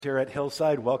Here at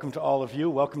Hillside, welcome to all of you.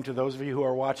 Welcome to those of you who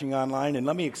are watching online. And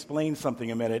let me explain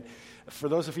something a minute. For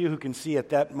those of you who can see it,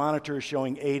 that monitor is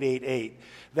showing 888.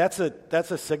 That's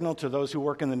a signal to those who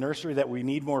work in the nursery that we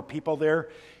need more people there.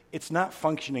 It's not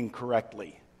functioning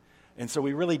correctly. And so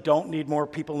we really don't need more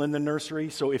people in the nursery.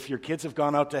 So if your kids have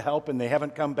gone out to help and they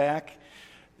haven't come back,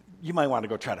 you might want to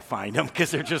go try to find them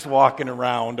because they're just walking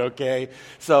around, okay?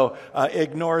 So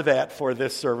ignore that for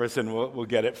this service, and we'll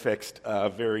get it fixed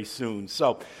very soon.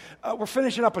 So we're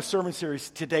finishing up a sermon series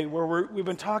today where we've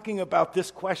been talking about this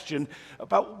question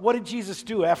about what did Jesus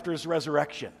do after his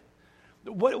resurrection?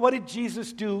 What did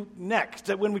Jesus do next?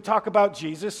 That when we talk about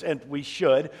Jesus, and we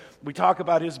should, we talk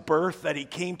about his birth, that he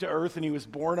came to earth and he was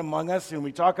born among us, and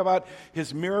we talk about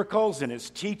his miracles and his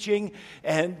teaching,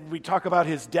 and we talk about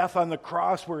his death on the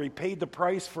cross where he paid the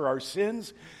price for our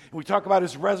sins, and we talk about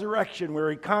his resurrection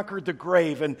where he conquered the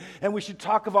grave, and we should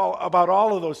talk about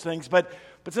all of those things, but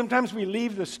sometimes we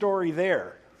leave the story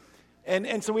there.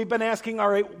 And so we've been asking, all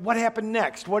right, what happened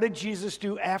next? What did Jesus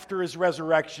do after his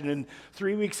resurrection? And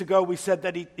 3 weeks ago we said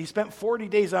that he spent 40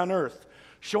 days on earth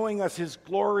showing us his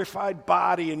glorified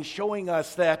body and showing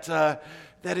us that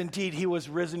indeed he was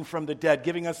risen from the dead,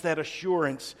 giving us that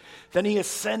assurance. Then he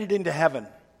ascended into heaven.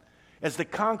 As the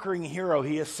conquering hero,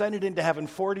 he ascended into heaven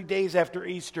 40 days after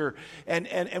Easter.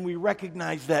 And we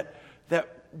recognize that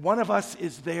one of us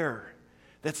is there.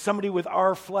 That somebody with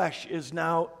our flesh is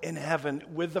now in heaven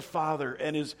with the Father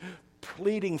and is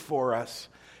pleading for us.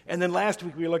 And then last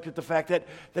week we looked at the fact that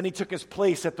then he took his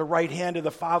place at the right hand of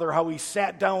the Father, how he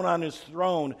sat down on his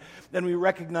throne. Then we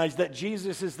recognized that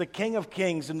Jesus is the King of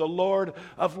Kings and the Lord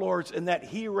of Lords, and that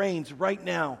he reigns right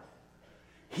now.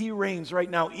 He reigns right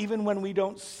now. Even when we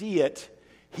don't see it,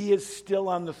 he is still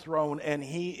on the throne, and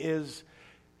he is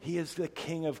the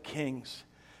King of Kings.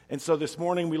 And so this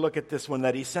morning we look at this one,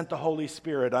 that he sent the Holy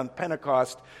Spirit on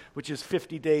Pentecost, which is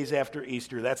 50 days after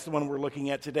Easter. That's the one we're looking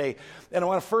at today. And I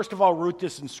want to first of all root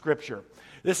this in Scripture.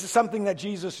 This is something that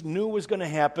Jesus knew was going to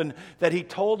happen, that he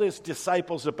told his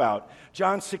disciples about.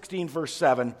 John 16, verse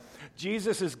 7.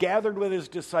 Jesus is gathered with his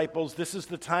disciples. This is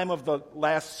the time of the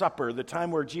Last Supper, the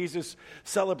time where Jesus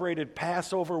celebrated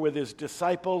Passover with his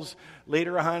disciples.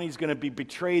 Later on, he's going to be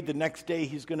betrayed. The next day,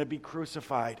 he's going to be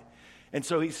crucified. And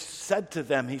so he said to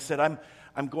them, he said,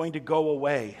 I'm going to go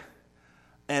away.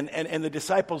 And the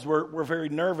disciples were very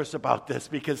nervous about this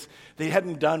because they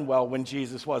hadn't done well when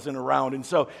Jesus wasn't around. And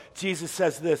so Jesus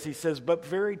says this, he says, "But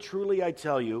very truly I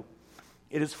tell you,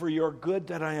 it is for your good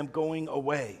that I am going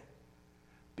away.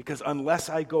 Because unless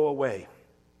I go away,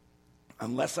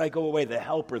 the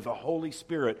Helper, the Holy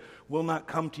Spirit, will not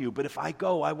come to you. But if I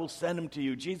go, I will send him to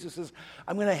you." Jesus says,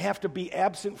 I'm going to have to be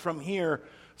absent from here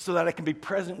so that I can be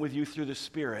present with you through the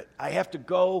Spirit. I have to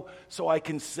go so I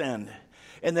can send.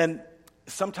 And then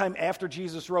sometime after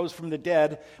Jesus rose from the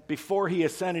dead, before he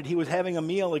ascended, he was having a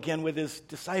meal again with his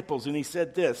disciples. And he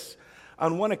said this,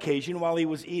 on one occasion while he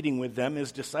was eating with them,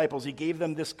 his disciples, he gave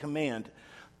them this command: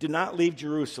 "Do not leave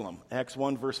Jerusalem," Acts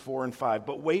 1, verse 4 and 5,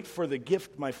 "but wait for the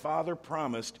gift my Father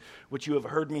promised, which you have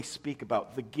heard me speak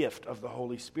about, the gift of the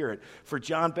Holy Spirit. For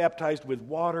John baptized with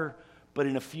water, but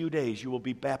in a few days you will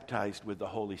be baptized with the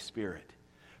Holy Spirit.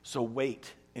 So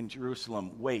wait in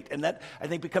Jerusalem, wait." And that, I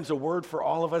think, becomes a word for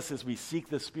all of us as we seek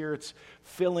the Spirit's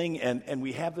filling, and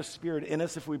we have the Spirit in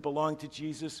us if we belong to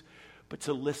Jesus, but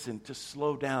to listen, to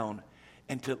slow down,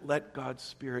 and to let God's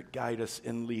Spirit guide us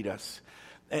and lead us.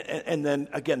 And then,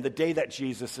 again, the day that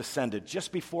Jesus ascended,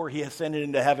 just before he ascended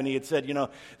into heaven, he had said,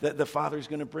 that the Father's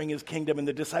going to bring his kingdom. And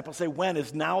the disciples say, when?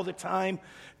 Is now the time?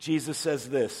 Jesus says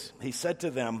this. He said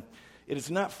to them, "It is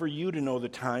not for you to know the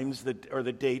times or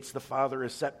the dates the Father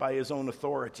has set by his own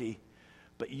authority,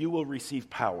 but you will receive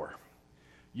power.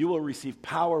 You will receive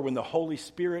power when the Holy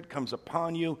Spirit comes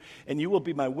upon you, and you will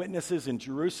be my witnesses in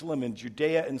Jerusalem and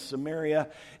Judea and Samaria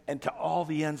and to all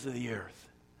the ends of the earth."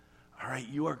 All right,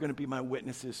 you are going to be my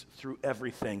witnesses through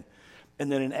everything.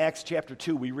 And then in Acts chapter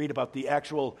 2, we read about the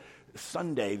actual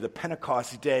Sunday, the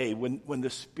Pentecost day, when the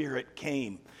Spirit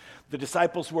came. The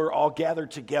disciples were all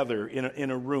gathered together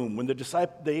in a room. When the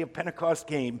day of Pentecost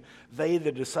came,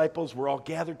 the disciples, were all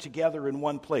gathered together in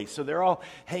one place. So they're all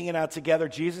hanging out together.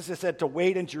 Jesus has said to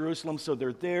wait in Jerusalem, so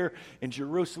they're there in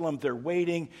Jerusalem. They're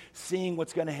waiting, seeing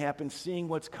what's going to happen, seeing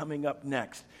what's coming up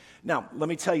next. Now, let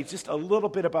me tell you just a little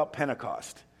bit about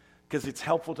Pentecost, because it's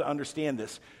helpful to understand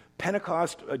this.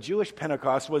 Pentecost, a Jewish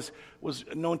Pentecost, was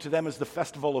known to them as the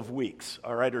Festival of Weeks,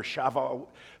 all right, or Shavuot.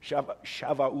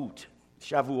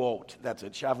 Shavuot, that's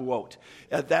it, Shavuot.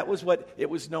 That was what it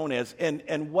was known as.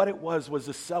 And what it was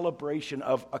a celebration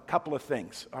of a couple of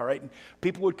things, all right?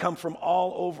 People would come from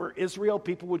all over Israel.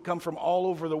 People would come from all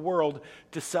over the world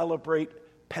to celebrate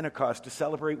Pentecost, to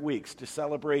celebrate weeks, to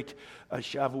celebrate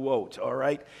Shavuot, all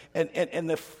right? And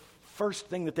the first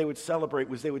thing that they would celebrate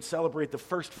was they would celebrate the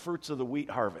first fruits of the wheat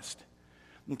harvest.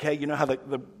 Okay, you know how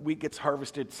the wheat gets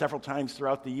harvested several times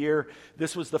throughout the year?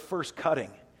 This was the first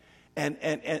cutting.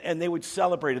 And they would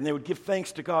celebrate, and they would give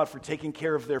thanks to God for taking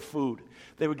care of their food.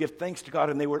 They would give thanks to God,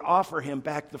 and they would offer him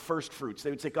back the first fruits. They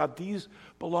would say, God, these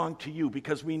belong to you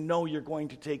because we know you're going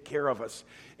to take care of us.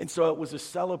 And so it was a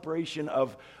celebration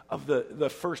of the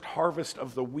first harvest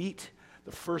of the wheat,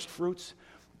 the first fruits.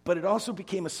 But it also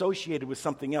became associated with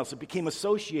something else. It became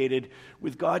associated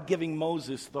with God giving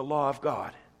Moses the law of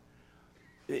God.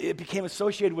 It became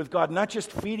associated with God not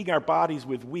just feeding our bodies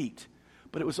with wheat,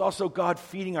 but it was also God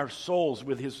feeding our souls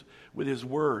with his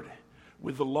word,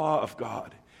 with the law of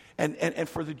God. And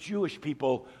for the Jewish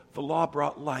people, the law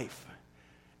brought life.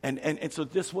 And so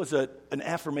this was an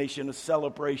affirmation, a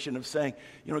celebration of saying,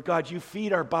 you know, God, you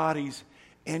feed our bodies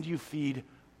and you feed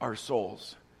our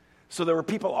souls. So there were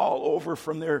people all over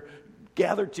from there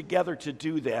gathered together to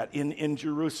do that in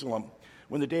Jerusalem.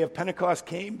 When the day of Pentecost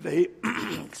came, they,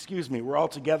 were all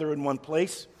together in one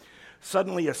place.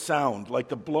 Suddenly a sound, like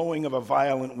the blowing of a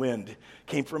violent wind,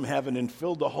 came from heaven and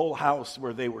filled the whole house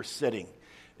where they were sitting.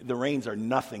 The rains are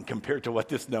nothing compared to what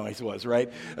this noise was,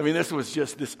 right? I mean, this was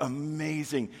just this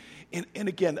amazing. And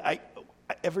again,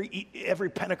 every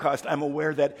Pentecost, I'm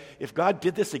aware that if God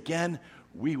did this again,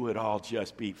 we would all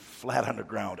just be flat on the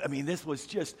ground. I mean, this was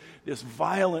just, this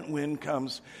violent wind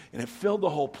comes, and it filled the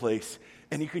whole place.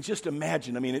 And you can just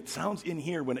imagine, I mean, it sounds in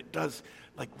here when it does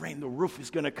like rain, the roof is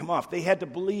going to come off. They had to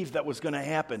believe that was going to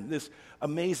happen, this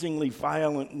amazingly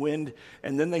violent wind.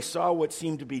 And then they saw what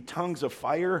seemed to be tongues of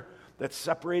fire that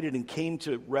separated and came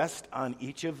to rest on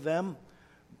each of them.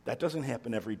 That doesn't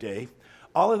happen every day.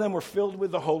 All of them were filled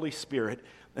with the Holy Spirit,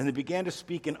 and they began to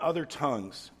speak in other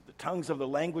tongues, the tongues of the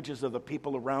languages of the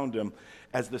people around them,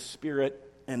 as the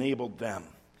Spirit enabled them.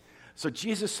 So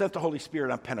Jesus sent the Holy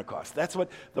Spirit on Pentecost. That's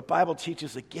what the Bible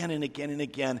teaches again and again and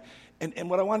again. And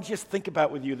what I want to just think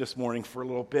about with you this morning for a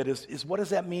little bit is what does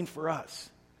that mean for us?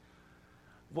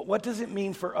 What does it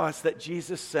mean for us that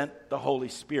Jesus sent the Holy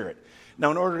Spirit?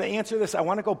 Now, in order to answer this, I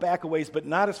want to go back a ways, but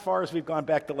not as far as we've gone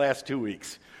back the last 2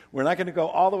 weeks. We're not going to go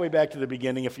all the way back to the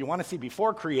beginning. If you want to see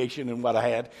before creation and what I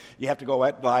had, you have to go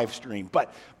at live stream.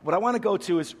 But what I want to go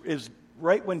to is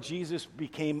right when Jesus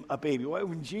became a baby,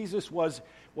 when Jesus was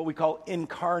what we call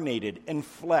incarnated and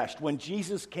fleshed, when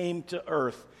Jesus came to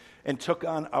earth and took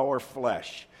on our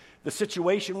flesh. The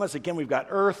situation was, again, we've got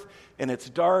earth, and it's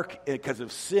dark because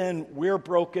of sin. We're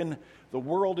broken. The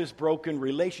world is broken.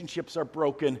 Relationships are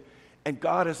broken. And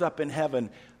God is up in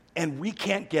heaven, and we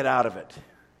can't get out of it.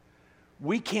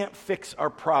 We can't fix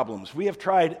our problems. We have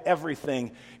tried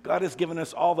everything. God has given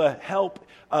us all the help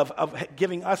of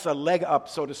giving us a leg up,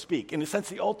 so to speak. In a sense,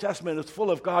 the Old Testament is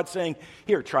full of God saying,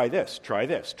 here, try this, try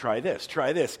this, try this,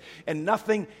 try this. And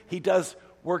nothing he does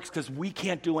works because we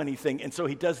can't do anything. And so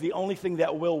he does the only thing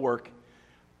that will work,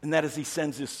 and that is he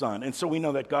sends his son. And so we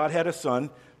know that God had a son,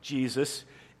 Jesus,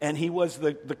 and he was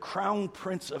the crown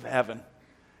prince of heaven.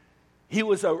 He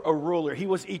was a ruler. He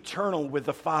was eternal with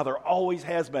the Father, always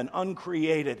has been,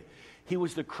 uncreated. He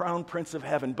was the crown prince of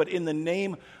heaven. But in the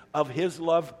name of his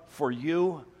love for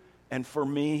you and for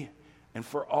me and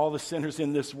for all the sinners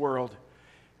in this world,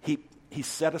 he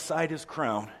set aside his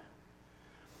crown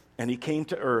and he came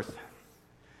to earth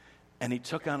and he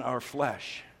took on our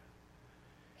flesh.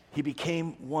 He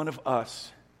became one of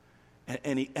us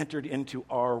and he entered into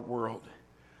our world.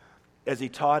 As he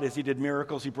taught, as he did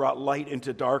miracles, he brought light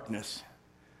into darkness.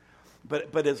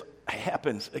 But as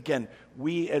happens, again,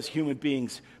 we as human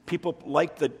beings, people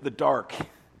like the dark.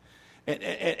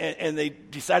 And they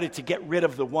decided to get rid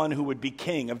of the one who would be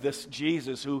king, of this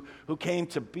Jesus who came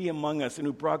to be among us and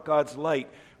who brought God's light.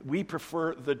 We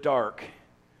prefer the dark.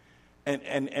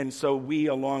 And so we,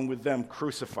 along with them,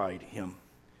 crucified him.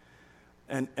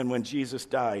 And when Jesus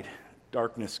died,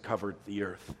 darkness covered the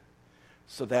earth.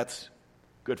 So that's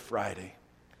Good Friday.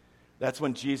 That's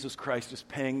when Jesus Christ is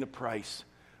paying the price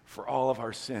for all of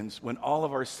our sins, when all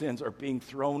of our sins are being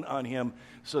thrown on him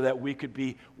so that we could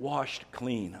be washed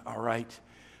clean, all right?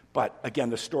 But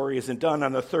again, the story isn't done.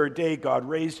 On the third day, God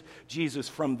raised Jesus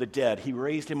from the dead. He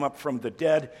raised him up from the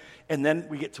dead, and then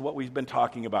we get to what we've been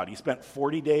talking about. He spent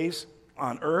 40 days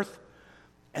on earth,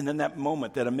 and then that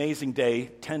moment, that amazing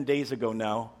day, 10 days ago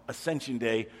now, Ascension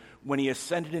Day, when he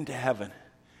ascended into heaven.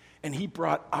 And he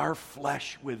brought our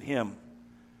flesh with him.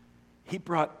 He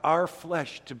brought our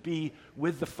flesh to be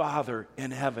with the Father in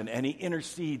heaven. And he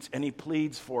intercedes and he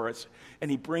pleads for us.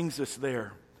 And he brings us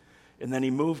there. And then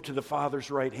he moved to the Father's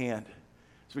right hand.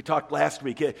 As we talked last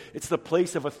week, it's the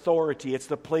place of authority. It's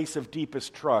the place of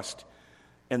deepest trust.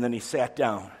 and then he sat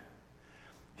down.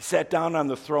 He sat down on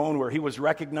the throne where he was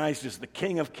recognized as the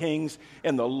King of Kings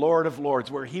and the Lord of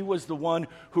Lords, where he was the one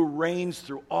who reigns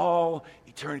through all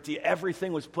eternity.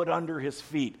 Everything was put under his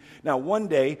feet. Now, one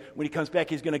day, when he comes back,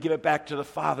 he's going to give it back to the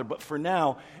Father. But for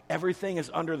now, everything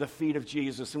is under the feet of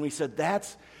Jesus. And we said,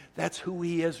 that's who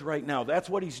he is right now. That's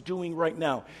what he's doing right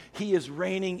now. He is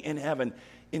reigning in heaven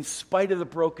in spite of the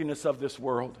brokenness of this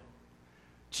world.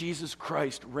 Jesus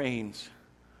Christ reigns.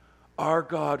 Our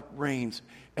God reigns.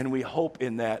 And we hope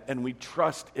in that, and we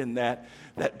trust in that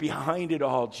behind it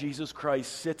all, Jesus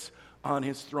Christ sits on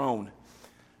his throne.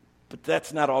 But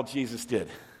that's not all Jesus did.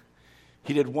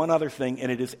 He did one other thing,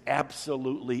 and it is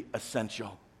absolutely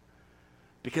essential.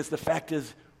 Because the fact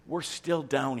is, we're still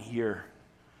down here.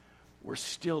 We're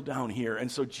still down here.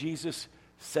 And so Jesus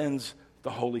sends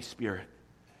the Holy Spirit.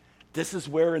 This is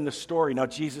where in the story, now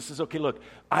Jesus says, okay, look,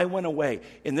 I went away.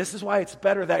 And this is why it's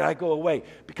better that I go away.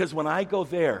 Because when I go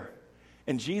there,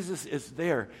 and Jesus is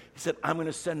there, he said, I'm going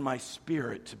to send my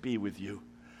Spirit to be with you.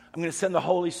 I'm going to send the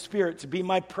Holy Spirit to be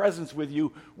my presence with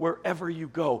you wherever you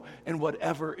go and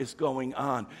whatever is going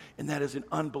on. And that is an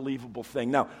unbelievable thing.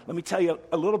 Now, let me tell you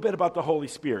a little bit about the Holy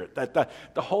Spirit. That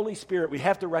the Holy Spirit, we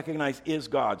have to recognize, is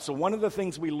God. So one of the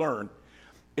things we learn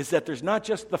is that there's not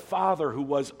just the Father who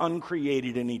was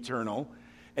uncreated and eternal,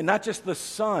 and not just the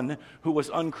Son who was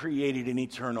uncreated and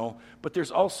eternal, but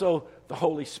there's also the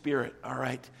Holy Spirit, all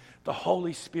right? The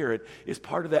Holy Spirit is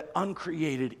part of that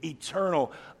uncreated,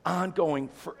 eternal, ongoing,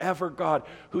 forever God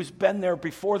who's been there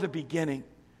before the beginning,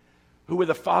 who with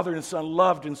the Father and Son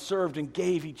loved and served and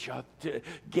gave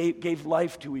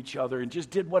life to each other and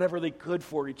just did whatever they could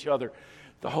for each other.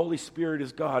 The Holy Spirit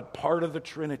is God, part of the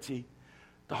Trinity.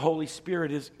 The Holy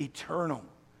Spirit is eternal.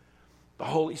 The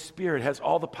Holy Spirit has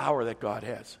all the power that God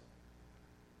has.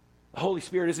 The Holy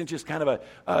Spirit isn't just kind of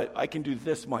I can do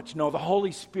this much. No, the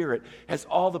Holy Spirit has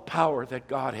all the power that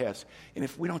God has. And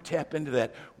if we don't tap into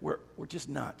that, we're just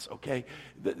nuts, okay?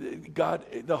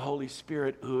 The Holy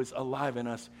Spirit who is alive in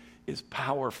us is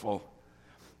powerful.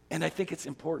 And I think it's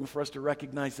important for us to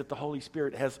recognize that the Holy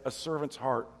Spirit has a servant's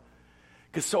heart.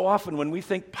 Because so often when we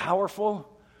think powerful,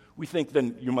 we think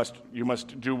then you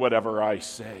must do whatever I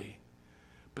say.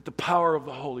 But the power of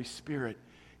the Holy Spirit,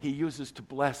 he uses to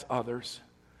bless others.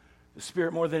 The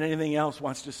Spirit, more than anything else,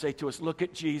 wants to say to us, look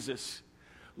at Jesus.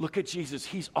 Look at Jesus.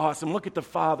 He's awesome. Look at the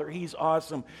Father. He's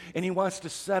awesome. And he wants to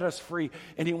set us free.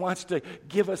 And he wants to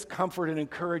give us comfort and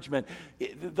encouragement.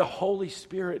 The Holy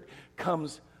Spirit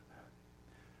comes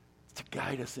to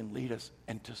guide us and lead us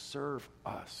and to serve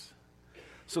us.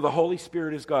 So the Holy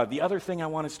Spirit is God. The other thing I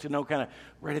want us to know kind of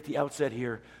right at the outset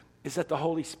here is that the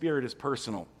Holy Spirit is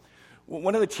personal.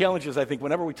 One of the challenges, I think,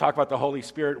 whenever we talk about the Holy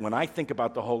Spirit, when I think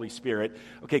about the Holy Spirit,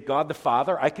 okay, God the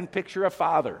Father, I can picture a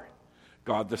Father.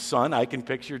 God the Son, I can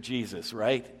picture Jesus,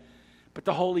 right? But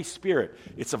the Holy Spirit,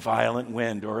 it's a violent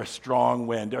wind or a strong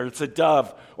wind, or it's a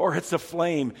dove, or it's a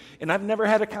flame. And I've never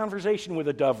had a conversation with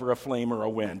a dove or a flame or a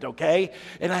wind, okay?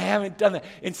 And I haven't done that.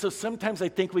 And so sometimes I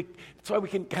think that's why we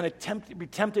can kind of be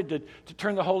tempted to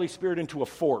turn the Holy Spirit into a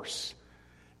force.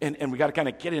 And we got to kind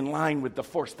of get in line with the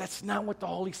force. That's not what the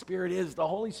Holy Spirit is. The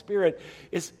Holy Spirit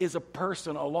is a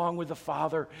person along with the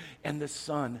Father and the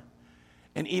Son.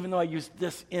 And even though I use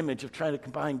this image of trying to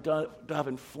combine dove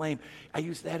and flame, I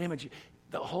use that image.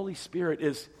 The Holy Spirit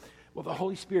the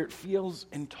Holy Spirit feels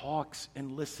and talks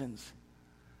and listens.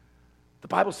 The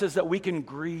Bible says that we can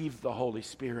grieve the Holy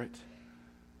Spirit.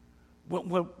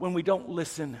 When we don't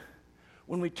listen,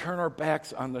 when we turn our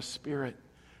backs on the Spirit,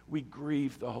 we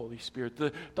grieve the Holy Spirit.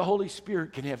 The Holy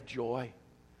Spirit can have joy.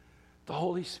 The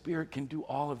Holy Spirit can do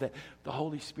all of that. The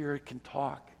Holy Spirit can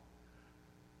talk.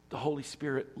 The Holy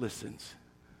Spirit listens.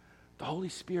 The Holy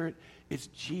Spirit is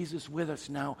Jesus with us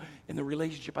now. And the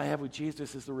relationship I have with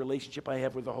Jesus is the relationship I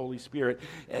have with the Holy Spirit.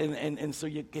 And so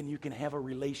you can have a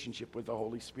relationship with the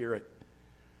Holy Spirit.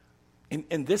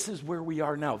 And this is where we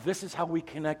are now. This is how we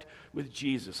connect with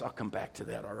Jesus. I'll come back to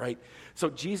that, all right? So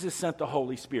Jesus sent the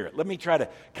Holy Spirit. Let me try to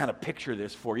kind of picture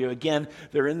this for you. Again,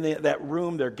 they're in that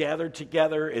room. They're gathered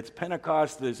together. It's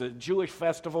Pentecost. There's a Jewish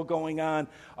festival going on.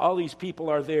 All these people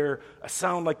are there. A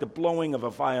sound like the blowing of a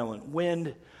violent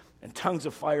wind and tongues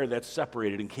of fire that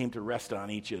separated and came to rest on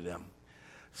each of them.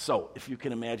 So if you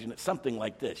can imagine it, something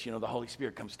like this. The Holy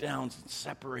Spirit comes down and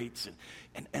separates.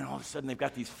 And all of a sudden they've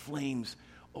got these flames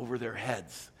over their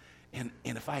heads. And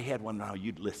if I had one now,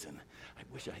 you'd listen. I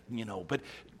wish but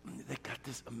they got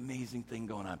this amazing thing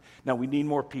going on. Now, we need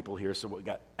more people here, so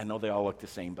I know they all look the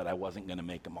same, but I wasn't going to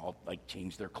make them all,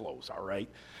 change their clothes, all right?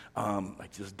 I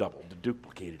just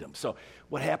duplicated them. So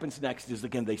what happens next is,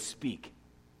 again, they speak.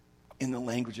 in the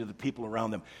language of the people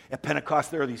around them. At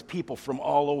Pentecost, there are these people from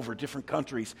all over different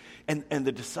countries, and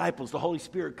the disciples, the Holy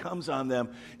Spirit comes on them,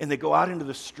 and they go out into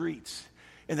the streets,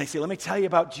 and they say, let me tell you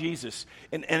about Jesus.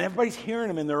 And everybody's hearing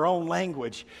them in their own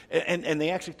language, and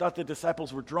they actually thought the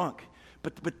disciples were drunk.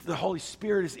 But the Holy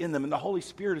Spirit is in them, and the Holy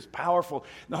Spirit is powerful,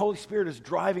 and the Holy Spirit is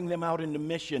driving them out into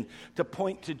mission to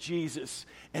point to Jesus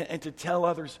and to tell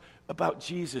others about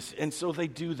Jesus. And so they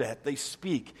do that. They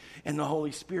speak, and the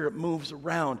Holy Spirit moves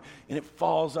around, and it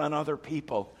falls on other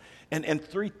people. And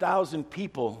 3,000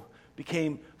 people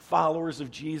became followers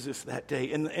of Jesus that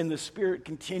day. And the Spirit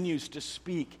continues to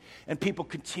speak, and people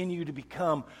continue to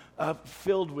become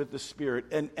filled with the Spirit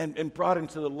and brought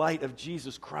into the light of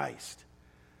Jesus Christ.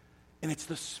 And it's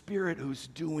the Spirit who's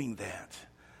doing that.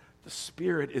 The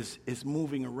Spirit is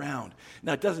moving around.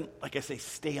 Now, it doesn't, like I say,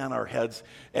 stay on our heads.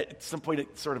 At some point,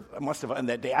 it sort of must have, on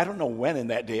that day, I don't know when in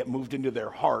that day it moved into their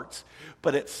hearts,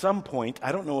 but at some point,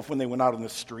 I don't know if when they went out on the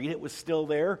street it was still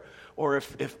there, or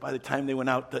if by the time they went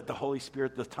out, the Holy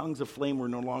Spirit, the tongues of flame were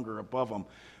no longer above them.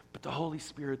 But the Holy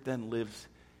Spirit then lives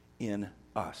in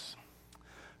us.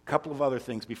 A couple of other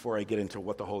things before I get into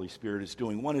what the Holy Spirit is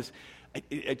doing. One is,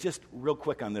 just real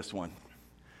quick on this one,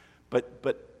 but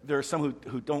there are some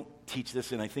who don't teach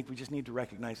this, and I think we just need to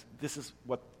recognize this is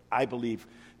what I believe,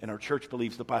 and our church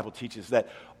believes the Bible teaches, that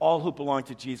all who belong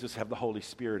to Jesus have the Holy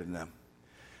Spirit in them.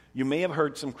 You may have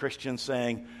heard some Christians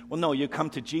saying, well, no, you come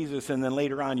to Jesus, and then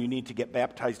later on you need to get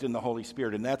baptized in the Holy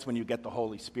Spirit, and that's when you get the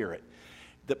Holy Spirit.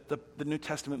 The New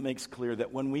Testament makes clear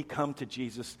that when we come to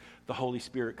Jesus, the Holy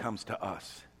Spirit comes to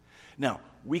us. Now,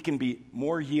 we can be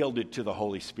more yielded to the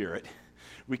Holy Spirit.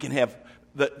 We can have,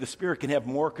 the Spirit can have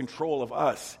more control of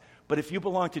us. But if you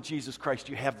belong to Jesus Christ,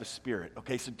 you have the Spirit,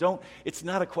 okay? So it's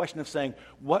not a question of saying,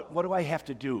 what do I have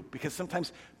to do? Because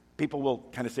sometimes people will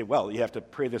kind of say, well, you have to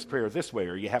pray this prayer this way,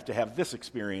 or you have to have this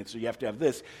experience, or you have to have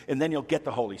this, and then you'll get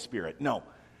the Holy Spirit. No,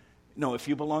 if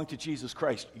you belong to Jesus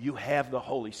Christ, you have the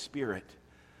Holy Spirit.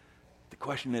 The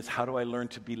question is, how do I learn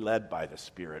to be led by the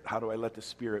Spirit? How do I let the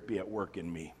Spirit be at work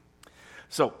in me?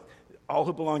 So, all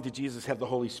who belong to Jesus have the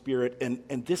Holy Spirit,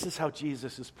 and this is how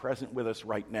Jesus is present with us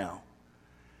right now.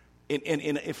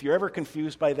 And if you're ever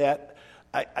confused by that,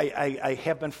 I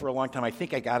have been for a long time. I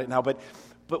think I got it now, but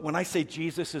when I say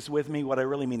Jesus is with me, what I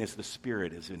really mean is the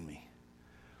Spirit is in me.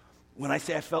 When I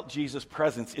say I felt Jesus'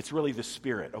 presence, it's really the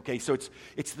Spirit, okay? So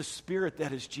it's the Spirit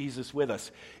that is Jesus with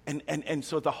us. And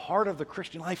so the heart of the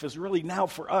Christian life is really now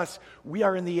for us, we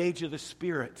are in the age of the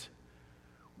Spirit.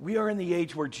 We are in the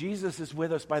age where Jesus is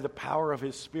with us by the power of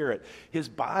His Spirit. His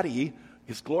body,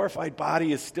 His glorified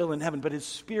body is still in heaven, but His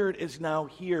Spirit is now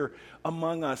here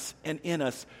among us and in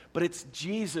us. But it's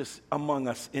Jesus among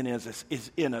us and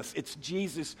is in us. It's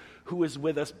Jesus who is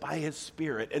with us by His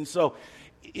Spirit. And so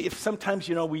if sometimes,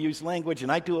 we use language,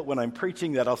 and I do it when I'm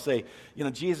preaching, that I'll say,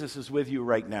 Jesus is with you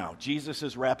right now. Jesus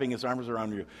is wrapping His arms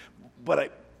around you.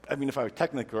 But I mean, if I were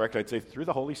technically correct, I'd say through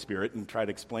the Holy Spirit and try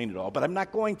to explain it all, but I'm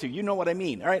not going to. You know what I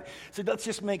mean, all right? So let's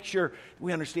just make sure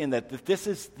we understand that this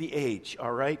is the age,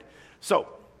 all right? So,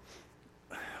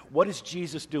 what is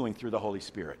Jesus doing through the Holy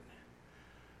Spirit?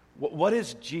 What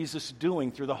is Jesus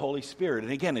doing through the Holy Spirit?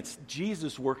 And again, it's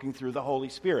Jesus working through the Holy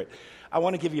Spirit. I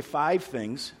want to give you 5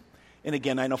 things. And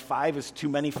again, I know 5 is too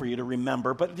many for you to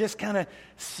remember, but just kind of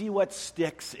see what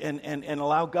sticks and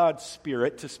allow God's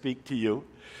Spirit to speak to you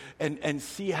and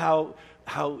see how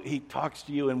He talks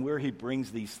to you and where He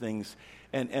brings these things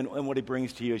and what He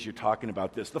brings to you as you're talking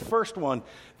about this. The first one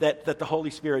that the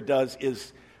Holy Spirit does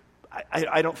is,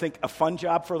 I don't think a fun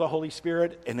job for the Holy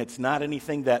Spirit, and it's not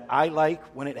anything that I like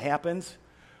when it happens,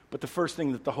 but the first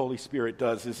thing that the Holy Spirit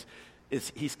does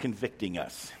is He's convicting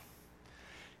us.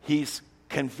 He's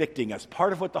convicting us.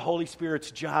 Part of what the Holy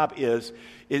Spirit's job is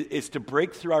to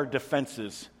break through our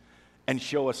defenses and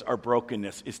show us our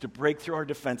brokenness, is to break through our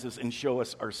defenses and show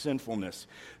us our sinfulness.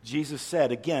 Jesus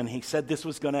said, again, He said this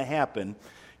was going to happen.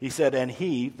 He said, and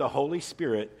He, the Holy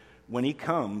Spirit, when He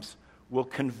comes, will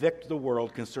convict the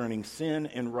world concerning sin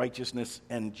and righteousness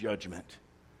and judgment.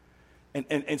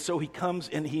 And so He comes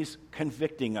and He's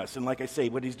convicting us. And like I say,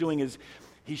 what He's doing is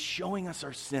He's showing us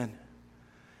our sin.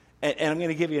 And I'm going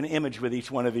to give you an image with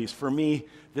each one of these. For me,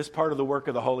 this part of the work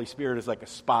of the Holy Spirit is like a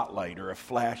spotlight or a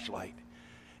flashlight.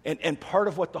 And part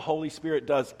of what the Holy Spirit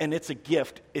does, and it's a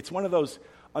gift, it's one of those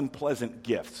unpleasant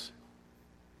gifts.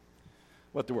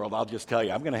 What the world, I'll just tell you,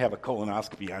 I'm going to have a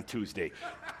colonoscopy on Tuesday.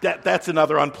 That's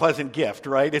another unpleasant gift,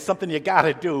 right? It's something you got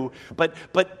to do, but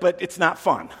it's not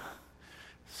fun.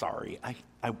 Sorry,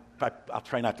 I'll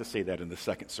try not to say that in the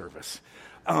second service.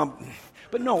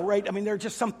 But no, right? I mean, there are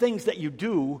just some things that you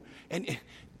do, and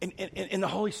in the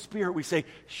Holy Spirit, we say,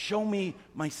 show me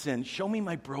my sin, show me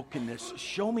my brokenness,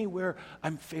 show me where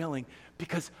I'm failing,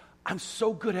 because I'm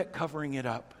so good at covering it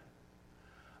up.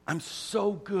 I'm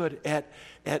so good at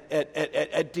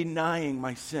denying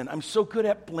my sin. I'm so good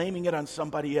at blaming it on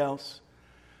somebody else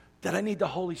that I need the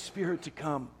Holy Spirit to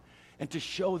come and to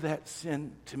show that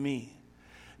sin to me.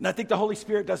 And I think the Holy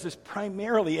Spirit does this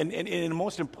primarily and in the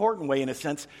most important way, in a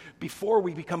sense, before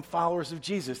we become followers of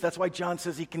Jesus. That's why John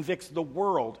says he convicts the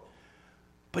world,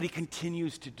 but he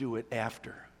continues to do it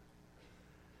after.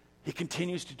 He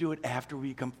continues to do it after we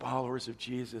become followers of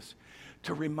Jesus,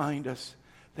 to remind us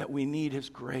that we need his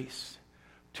grace,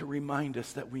 to remind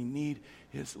us that we need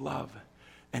his love,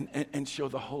 and show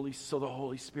the Holy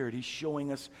Spirit, he's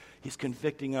showing us, he's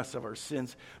convicting us of our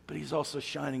sins, but he's also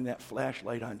shining that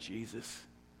flashlight on Jesus,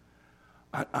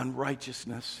 on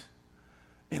righteousness,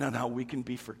 and on how we can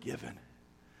be forgiven.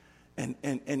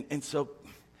 And so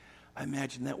I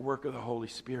imagine that work of the Holy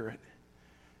Spirit,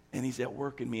 and he's at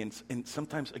work in me. And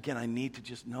sometimes, again, I need to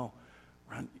just know,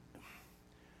 Ron,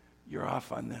 you're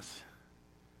off on this.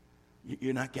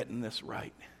 You're not getting this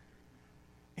right.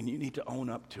 And you need to own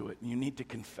up to it. And you need to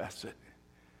confess it.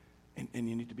 And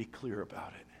you need to be clear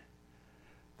about it.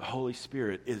 The Holy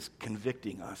Spirit is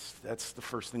convicting us. That's the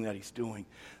first thing that he's doing.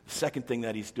 The second thing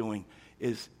that he's doing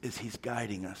is he's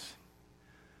guiding us.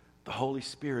 The Holy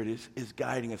Spirit is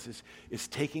guiding us, is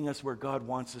taking us where God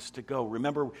wants us to go.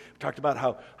 Remember, we talked about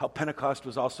how Pentecost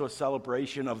was also a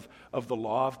celebration of the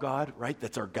law of God, right?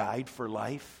 That's our guide for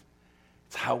life.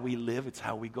 It's how we live. It's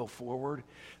how we go forward.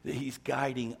 That he's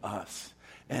guiding us.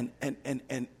 And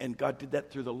God did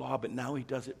that through the law, but now he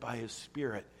does it by his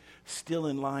Spirit, still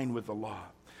in line with the law.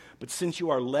 But since you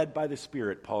are led by the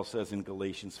Spirit, Paul says in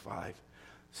Galatians 5,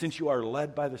 since you are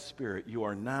led by the Spirit, you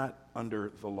are not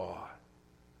under the law.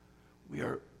 We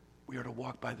are to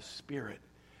walk by the Spirit.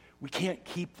 We can't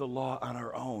keep the law on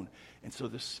our own. And so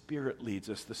the Spirit leads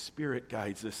us. The Spirit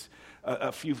guides us.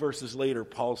 A few verses later,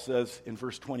 Paul says in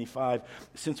verse 25,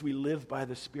 since we live by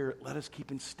the Spirit, let us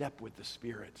keep in step with the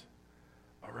Spirit.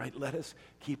 All right? Let us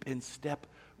keep in step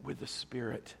with the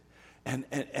Spirit. And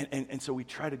so we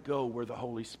try to go where the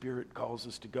Holy Spirit calls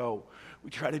us to go. We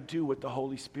try to do what the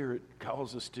Holy Spirit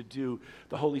calls us to do.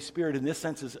 The Holy Spirit, in this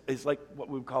sense, is like what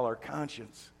we would call our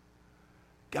conscience.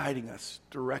 Guiding us,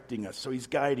 directing us. So he's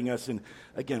guiding us, and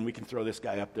again, we can throw this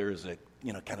guy up there as a,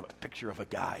 kind of a picture of a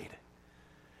guide.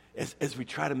 As we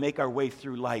try to make our way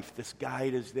through life, this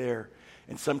guide is there.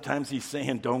 And sometimes he's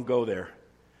saying, don't go there.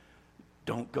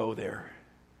 Don't go there.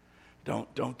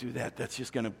 Don't do that. That's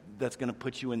gonna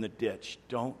put you in the ditch.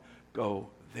 Don't go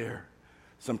there.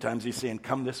 Sometimes he's saying,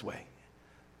 come this way.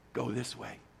 Go this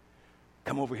way.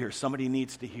 Come over here. Somebody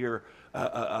needs to hear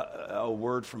a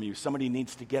word from you. Somebody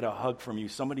needs to get a hug from you.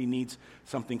 Somebody needs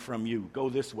something from you. Go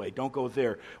this way. Don't go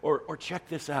there. Or check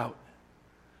this out.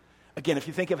 Again, if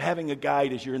you think of having a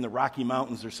guide as you're in the Rocky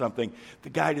Mountains or something, the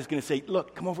guide is going to say,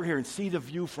 look, come over here and see the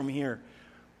view from here.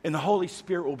 And the Holy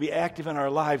Spirit will be active in our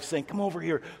lives saying, come over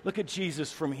here. Look at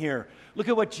Jesus from here. Look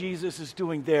at what Jesus is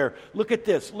doing there. Look at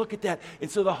this. Look at that.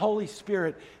 And so the Holy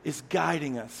Spirit is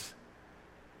guiding us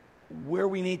where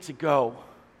we need to go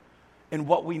and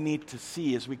what we need to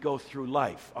see as we go through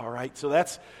life, all right? So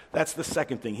that's the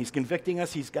second thing. He's convicting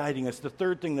us, he's guiding us. The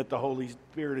third thing that the Holy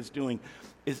Spirit is doing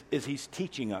is he's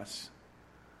teaching us.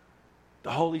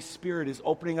 The Holy Spirit is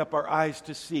opening up our eyes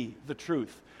to see the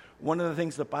truth. One of the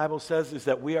things the Bible says is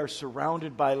that we are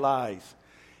surrounded by lies,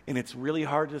 and it's really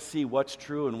hard to see what's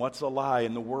true and what's a lie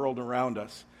in the world around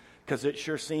us, because it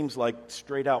sure seems like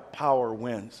straight out power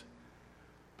wins.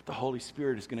 But the Holy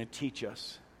Spirit is going to teach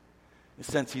us. In a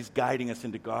sense, he's guiding us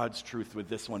into God's truth with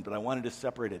this one, but I wanted to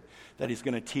separate it, that he's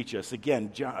going to teach us.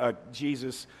 Again,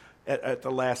 Jesus at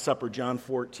the Last Supper, John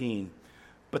 14,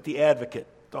 but the advocate,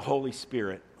 the Holy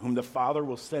Spirit, whom the Father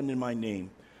will send in my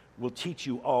name, will teach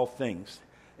you all things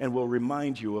and will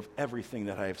remind you of everything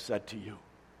that I have said to you.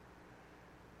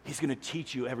 He's going to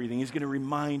teach you everything. He's going to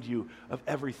remind you of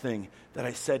everything that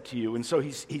I said to you. And so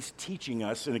he's teaching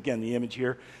us, and again, the image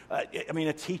here,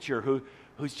 a teacher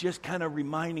who's just kind of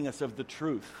reminding us of the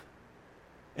truth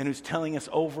and who's telling us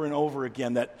over and over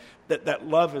again that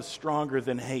love is stronger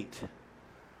than hate,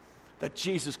 that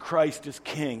Jesus Christ is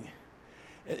King.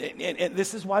 And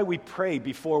this is why we pray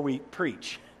before we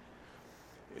preach.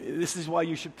 This is why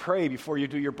you should pray before you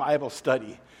do your Bible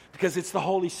study, because it's the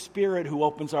Holy Spirit who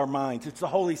opens our minds. It's the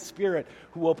Holy Spirit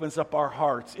who opens up our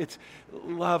hearts. It's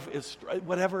love is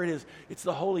whatever it is. It's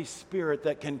the Holy Spirit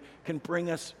that can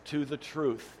bring us to the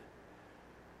truth.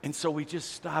 And so we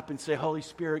just stop and say, Holy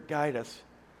Spirit, guide us.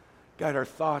 Guide our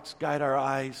thoughts, guide our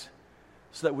eyes,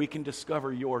 so that we can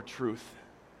discover your truth.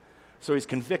 So he's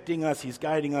convicting us, he's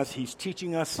guiding us, he's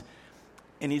teaching us,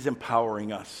 and he's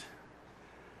empowering us.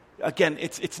 Again,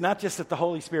 it's not just that the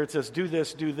Holy Spirit says, do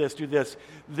this, do this, do this.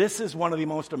 This is one of the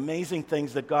most amazing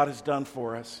things that God has done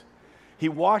for us. He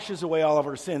washes away all of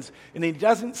our sins, and he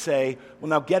doesn't say, well,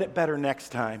 now get it better next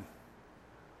time.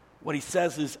 What he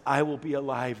says is, I will be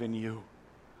alive in you.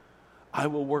 I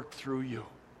will work through you.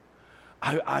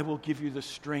 I will give you the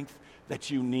strength that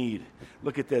you need.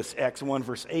 Look at this, Acts 1,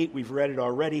 verse 8. We've read it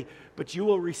already. But you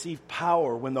will receive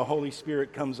power when the Holy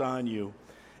Spirit comes on you,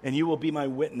 and you will be my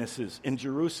witnesses in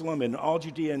Jerusalem and all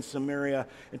Judea and Samaria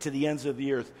and to the ends of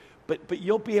the earth. But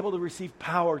you'll be able to receive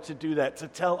power to do that, to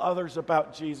tell others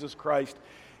about Jesus Christ.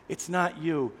 It's not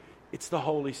you, it's the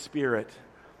Holy Spirit.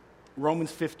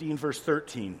 Romans 15, verse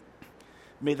 13.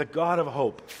 May the God of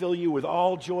hope fill you with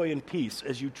all joy and peace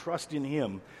as you trust in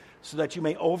him, so that you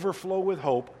may overflow with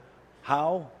hope.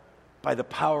 How? By the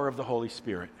power of the Holy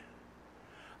Spirit.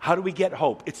 How do we get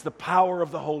hope? It's the power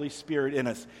of the Holy Spirit in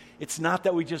us. It's not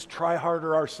that we just try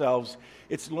harder ourselves.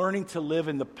 It's learning to live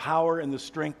in the power and the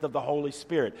strength of the Holy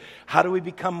Spirit. How do we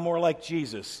become more like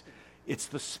Jesus? It's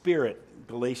the Spirit.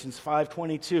 Galatians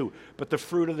 5:22. But the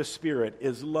fruit of the Spirit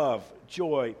is love,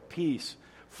 joy, peace,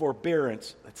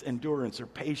 forbearance, that's endurance or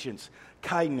patience,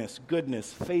 kindness,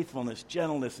 goodness, faithfulness,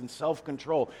 gentleness, and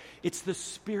self-control. It's the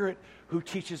Spirit who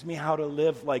teaches me how to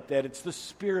live like that. It's the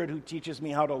Spirit who teaches me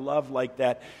how to love like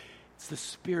that. It's the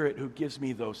Spirit who gives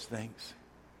me those things.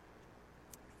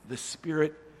 The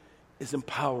Spirit is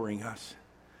empowering us.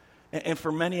 And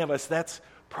for many of us, that's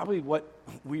probably what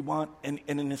we want and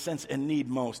in a sense, and need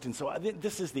most. And so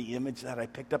this is the image that I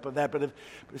picked up of that. But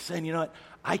it's saying, you know what,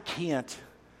 I can't,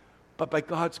 but by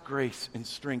God's grace and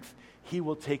strength, he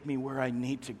will take me where I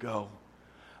need to go.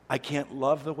 I can't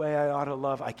love the way I ought to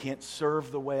love. I can't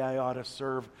serve the way I ought to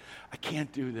serve. I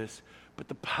can't do this. But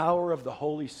the power of the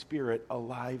Holy Spirit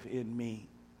alive in me,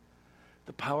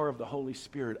 the power of the Holy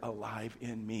Spirit alive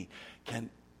in me can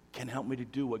help me to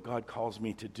do what God calls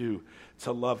me to do,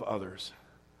 to love others,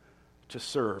 to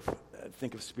serve,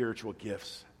 think of spiritual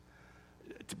gifts,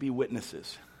 to be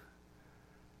witnesses.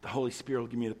 The Holy Spirit will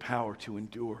give me the power to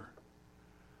endure.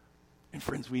 And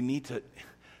friends, we need to,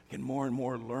 again, more and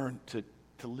more learn to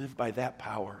live by that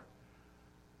power.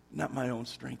 Not my own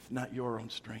strength, not your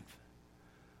own strength.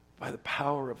 By the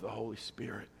power of the Holy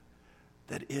Spirit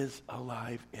that is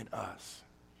alive in us.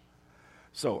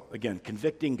 So, again,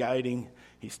 convicting, guiding,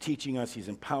 he's teaching us, he's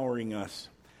empowering us,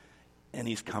 and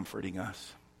he's comforting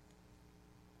us.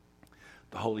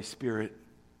 The Holy Spirit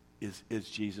is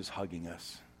Jesus hugging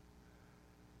us.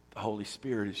 The Holy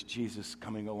Spirit is Jesus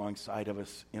coming alongside of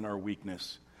us in our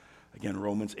weakness. Again,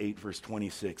 Romans 8, verse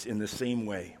 26. In the same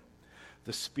way,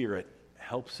 the Spirit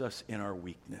helps us in our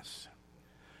weakness.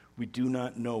 We do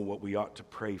not know what we ought to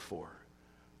pray for,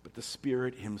 but the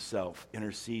Spirit himself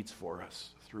intercedes for us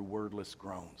through wordless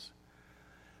groans.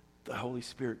 The Holy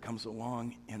Spirit comes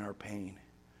along in our pain.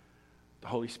 The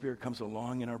Holy Spirit comes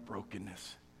along in our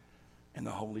brokenness. And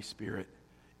the Holy Spirit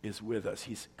is with us.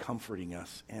 He's comforting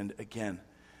us. And again,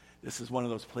 this is one of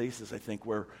those places, I think,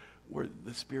 where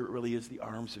the Spirit really is the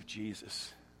arms of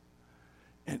Jesus.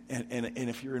 And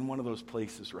if you're in one of those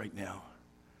places right now,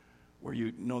 where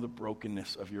you know the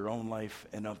brokenness of your own life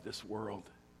and of this world,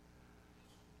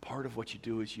 part of what you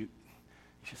do is you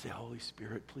should say, Holy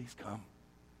Spirit, please come.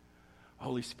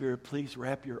 Holy Spirit, please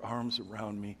wrap your arms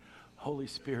around me. Holy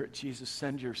Spirit, Jesus,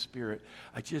 send your Spirit.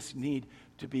 I just need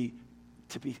to be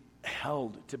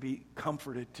held, to be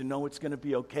comforted, to know it's going to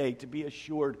be okay, to be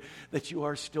assured that you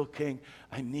are still King.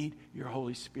 I need your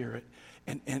Holy Spirit.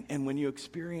 And when you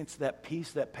experience that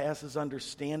peace that passes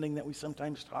understanding that we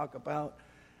sometimes talk about,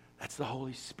 that's the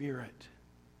Holy Spirit.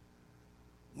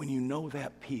 When you know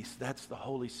that peace, that's the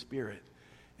Holy Spirit.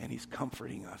 And he's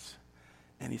comforting us.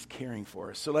 And he's caring for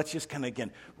us. So let's just kind of,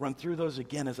 again, run through those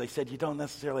again. As I said, you don't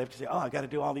necessarily have to say, oh, I got to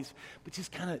do all these. But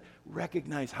just kind of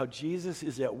recognize how Jesus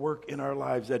is at work in our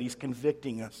lives, that he's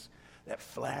convicting us. That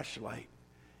flashlight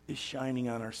is shining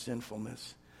on our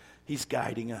sinfulness. He's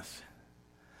guiding us.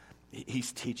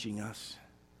 He's teaching us.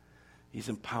 He's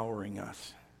empowering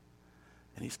us.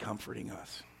 And he's comforting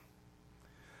us.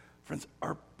 Friends,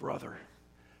 our brother,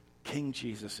 King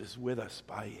Jesus, is with us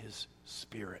by his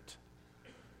Spirit.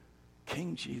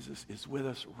 King Jesus is with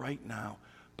us right now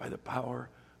by the power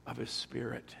of his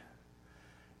Spirit.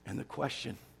 And the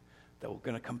question that we're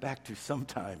going to come back to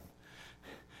sometime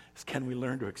is, can we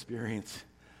learn to experience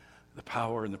the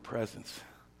power and the presence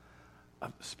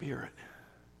of the Spirit?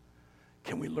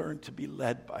 Can we learn to be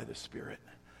led by the Spirit?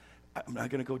 I'm not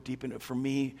going to go deep into it. For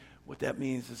me, what that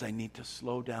means is I need to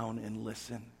slow down and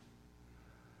listen.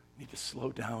 I need to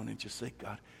slow down and just say,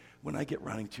 God, when I get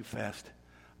running too fast,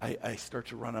 I start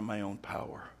to run on my own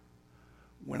power.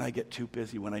 When I get too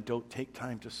busy, when I don't take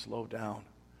time to slow down,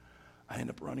 I end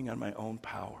up running on my own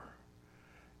power.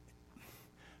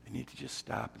 I need to just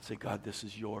stop and say, God, this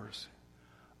is yours.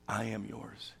 I am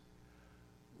yours.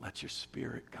 Let your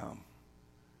Spirit come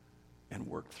and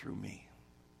work through me.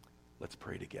 Let's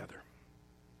pray together.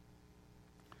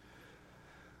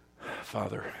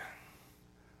 Father,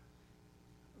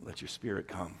 let your Spirit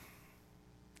come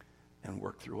and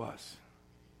work through us.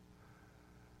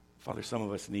 Father, some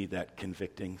of us need that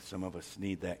convicting. Some of us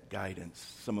need that guidance.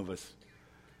 Some of us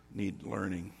need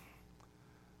learning.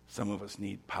 Some of us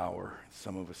need power.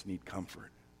 Some of us need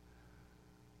comfort.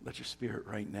 Let your Spirit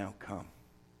right now come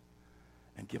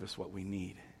and give us what we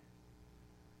need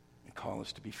and call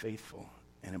us to be faithful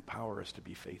and empower us to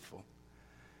be faithful.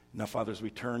 Now, Father, as we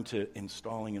turn to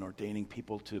installing and ordaining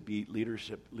people to be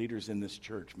leaders in this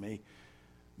church, may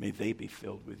they be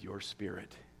filled with your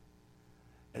Spirit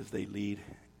as they lead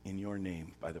in your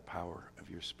name by the power of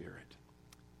your Spirit.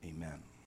 Amen.